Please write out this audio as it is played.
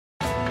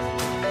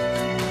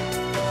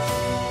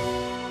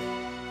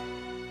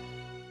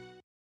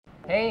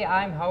Hey,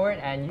 I'm Howard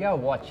and you're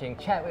watching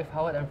Chat with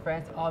Howard and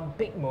Friends on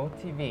Big Mo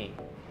TV.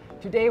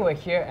 Today we're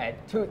here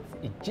at Toot's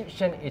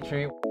Egyptian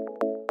Eatery.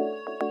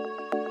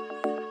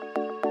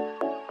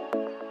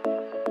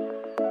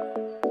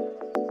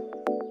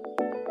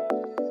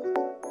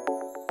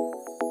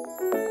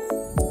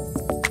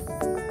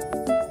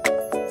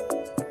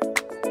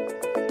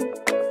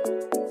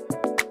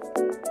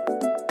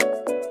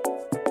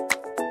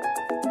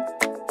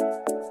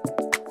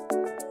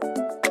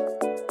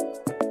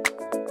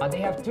 They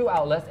have two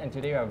outlets and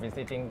today we are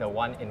visiting the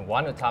one in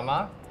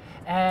Wanutama.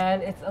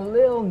 And it's a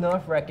little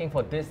nerve-wracking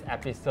for this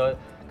episode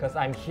because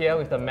I'm here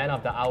with the man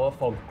of the hour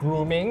for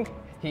grooming.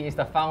 He is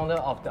the founder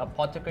of the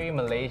Apotik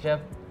Malaysia.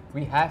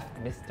 We have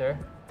Mr.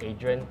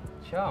 Adrian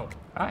Cheong.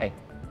 Hi.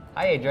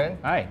 Hi Adrian.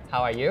 Hi.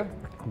 How are you?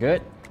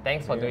 Good.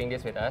 Thanks for doing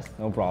this with us.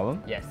 No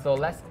problem. Yes, so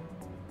let's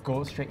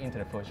go straight into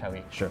the food, shall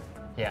we? Sure.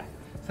 Yeah.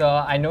 So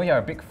I know you're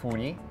a big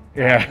foodie.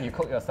 Yeah. You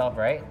cook yourself,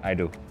 right? I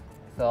do.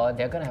 So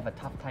they're gonna have a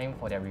tough time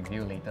for their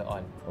review later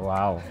on.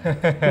 Wow.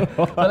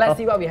 So let's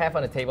see what we have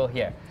on the table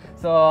here.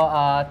 So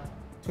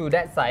to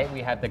that side,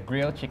 we have the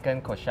grilled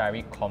chicken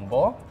koshari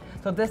combo.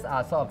 So these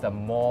are sort of the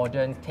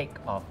modern take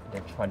of the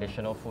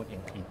traditional food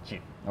in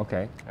Egypt.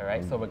 Okay. All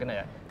right. So we're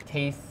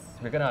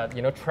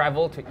gonna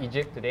travel to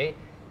Egypt today,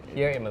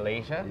 here in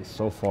Malaysia. It's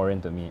so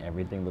foreign to me.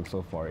 Everything looks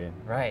so foreign.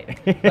 Right.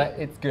 But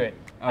it's good.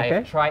 Okay.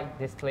 I've tried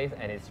this place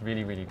and it's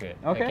really, really good.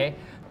 Okay.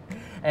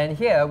 And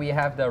here we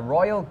have the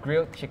royal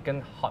grilled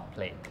chicken hot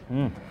plate.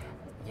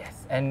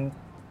 Yes, and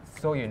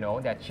so you know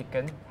that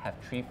chicken have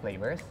three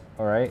flavors.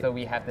 All right. So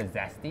we have the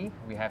zesty,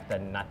 we have the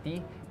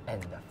nutty,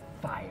 and the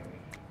fiery.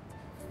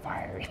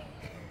 Fiery.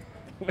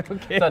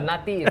 Okay. So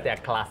nutty is their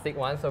classic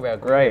one, so we're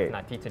going with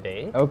nutty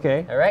today.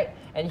 Okay. All right.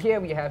 And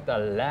here we have the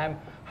lamb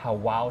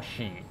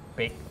hawashi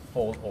baked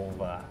fold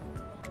over.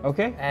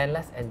 Okay. And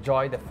let's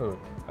enjoy the food.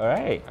 All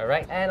right. All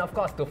right. And of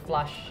course, to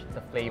flush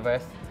the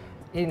flavors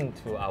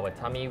into our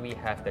tummy, we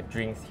have the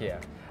drinks here.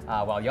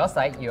 While your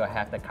side, you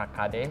have the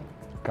kakade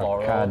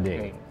floral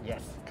drink.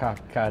 Yes.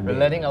 Kakade. We're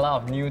learning a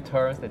lot of new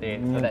terms today.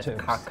 New so that's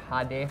terms.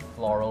 kakade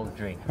floral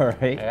drink. All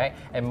right. All right.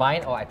 And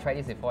mine, I tried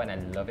this before and I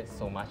love it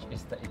so much,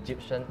 is the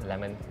Egyptian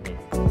lemon mint.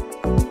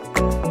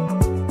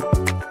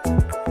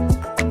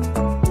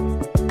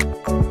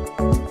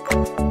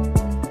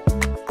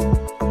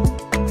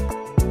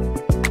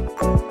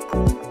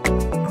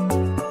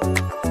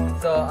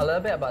 A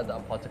little bit about the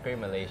Apotik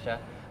Malaysia.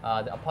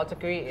 The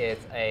Apotik is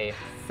a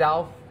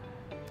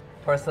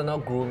personal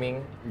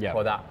grooming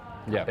product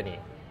company,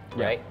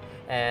 right?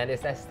 And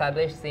it's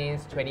established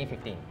since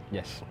 2015.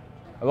 Yes.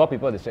 A lot of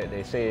people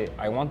they say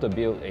I want to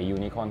build a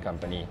unicorn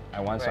company.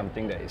 I want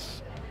something that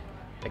is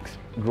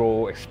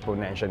grow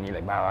exponentially,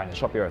 like in a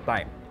short period of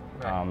time.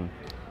 Right.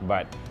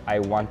 But I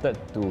wanted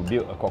to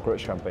build a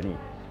cockroach company.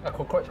 A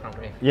cockroach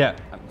company? Yeah,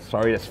 I'm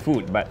sorry, that's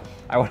food, but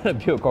I wanted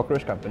to build a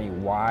cockroach company.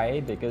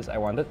 Why? Because I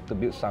wanted to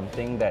build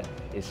something that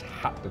is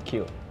hard to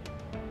kill,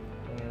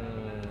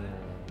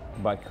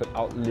 but could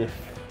outlive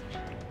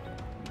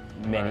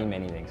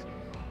many things.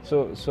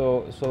 So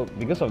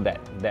because of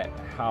that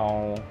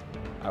how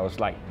I was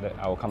like,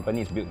 our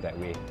company is built that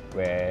way,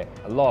 where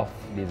a lot of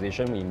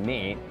decisions we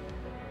made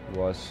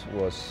was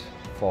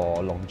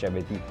for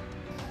longevity.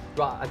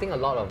 Well, I think a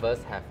lot of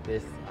us have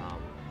this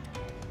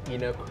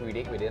inner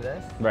critic within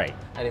us. Right.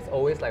 And it's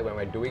always like when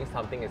we're doing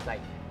something, it's like,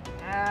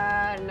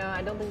 no,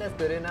 I don't think that's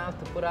good enough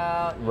to put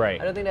out.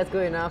 Right. I don't think that's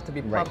good enough to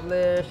be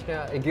published.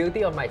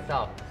 Guilty of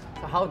myself.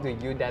 So how do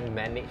you then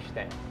manage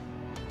that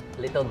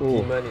little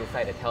demon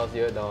inside that tells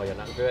you, no, you're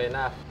not good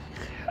enough?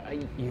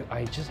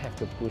 I just have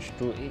to push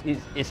through.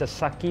 It's a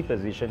sucky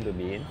position to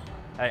be in.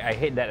 I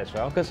hate that as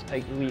well, because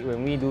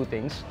when we do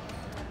things,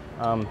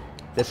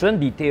 there's certain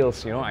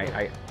details, you know,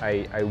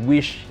 I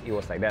wish it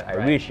was like that,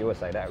 I wish it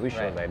was like that, I wish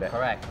it was like that.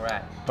 Correct.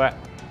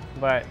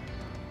 But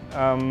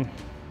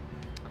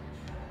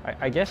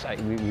I guess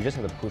we just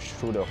have to push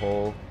through the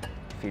whole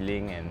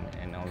feeling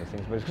and all the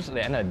things. But because at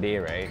the end of the day,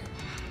 right,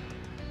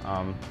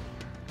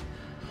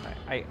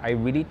 I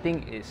really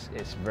think it's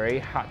very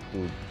hard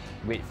to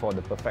wait for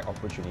the perfect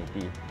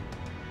opportunity,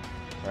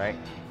 right?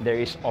 There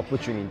is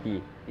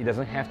opportunity. It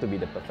doesn't have to be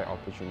the perfect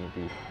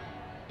opportunity.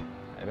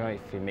 I don't know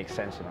if it makes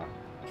sense or not.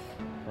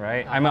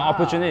 Right? I'm an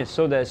opportunist,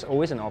 so there's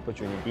always an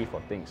opportunity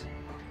for things.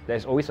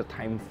 There's always a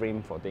time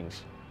frame for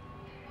things.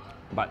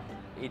 But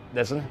it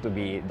doesn't have to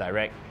be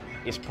direct.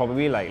 It's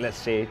probably like, let's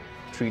say,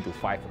 3 to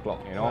 5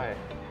 o'clock, you know? Right.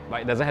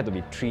 But it doesn't have to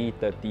be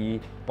 3:30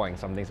 point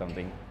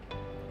something.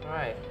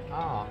 Right.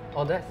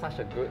 Oh, that's such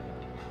a good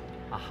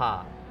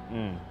aha.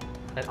 An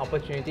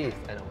opportunity is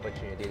an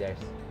opportunity. There's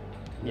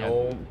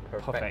no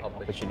perfect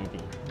opportunity.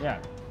 Yeah.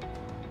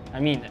 I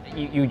mean,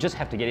 you just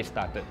have to get it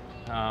started.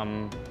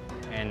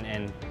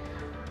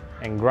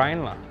 And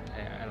grind lah.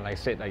 And like I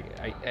said, like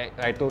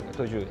I told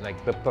you, like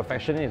the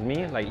perfectionist is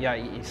me. Like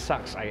it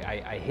sucks.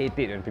 I hate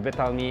it when people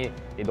tell me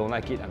they don't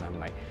like it, and I'm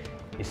like,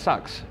 it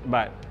sucks.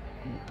 But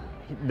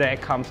there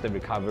comes the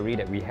recovery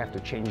that we have to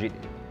change it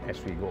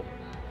as we go.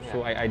 Yeah.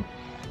 So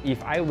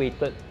if I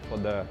waited for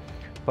the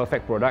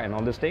perfect product and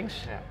all these things,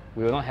 Yeah.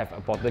 we will not have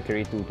Apotik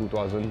to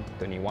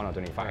 2021 or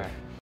 25.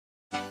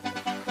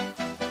 Right.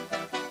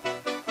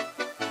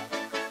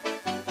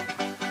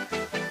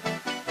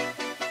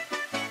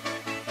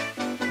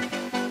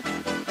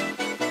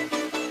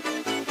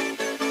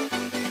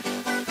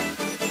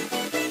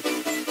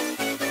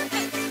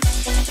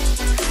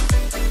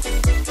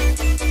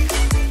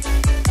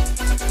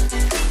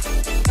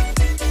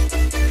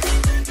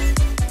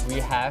 We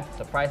have,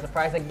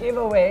 surprise, a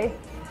giveaway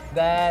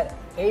that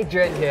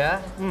Adrian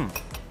here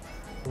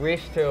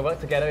wished to work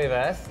together with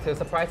us to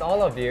surprise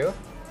all of you.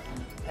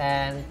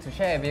 And to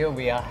share with you,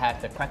 we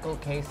have the Crackle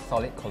Case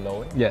Solid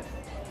Cologne. Yeah.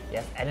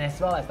 Yes, and as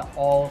well as the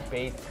all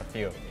Based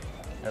Perfume.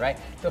 Alright,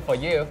 so for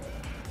you,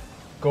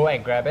 go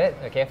and grab it,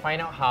 okay?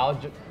 Find out how,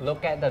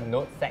 look at the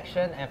notes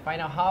section and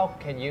find out how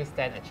can you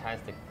stand a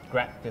chance to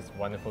grab this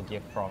wonderful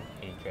gift from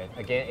Adrian.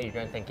 Again,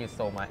 Adrian, thank you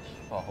so much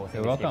for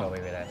hosting You're this welcome.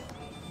 giveaway with us.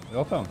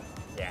 Welcome.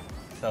 Yeah,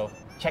 so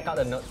check out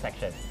the notes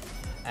section.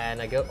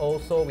 And again,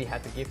 also we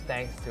have to give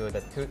thanks to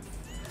the Toots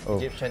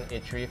Egyptian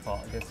eatery for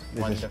this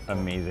wonderful, This is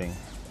amazing.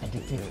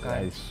 addictive That guy.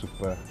 is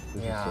super.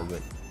 This Yeah. is so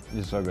good.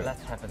 This is so good.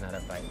 Let's have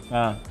another bite.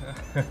 Ah.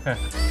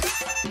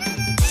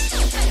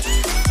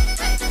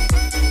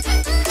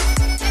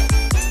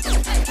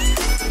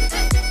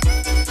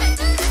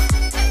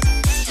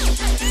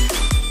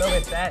 So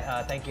with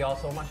that, thank you all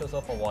so much also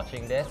for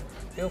watching this.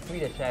 Feel free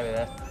to share with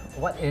us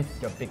what is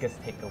your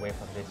biggest takeaway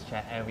from this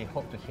chat, and we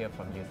hope to hear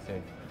from you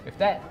soon. With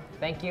that,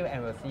 thank you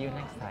and we'll see you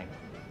next time.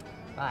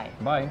 Bye.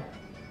 Bye.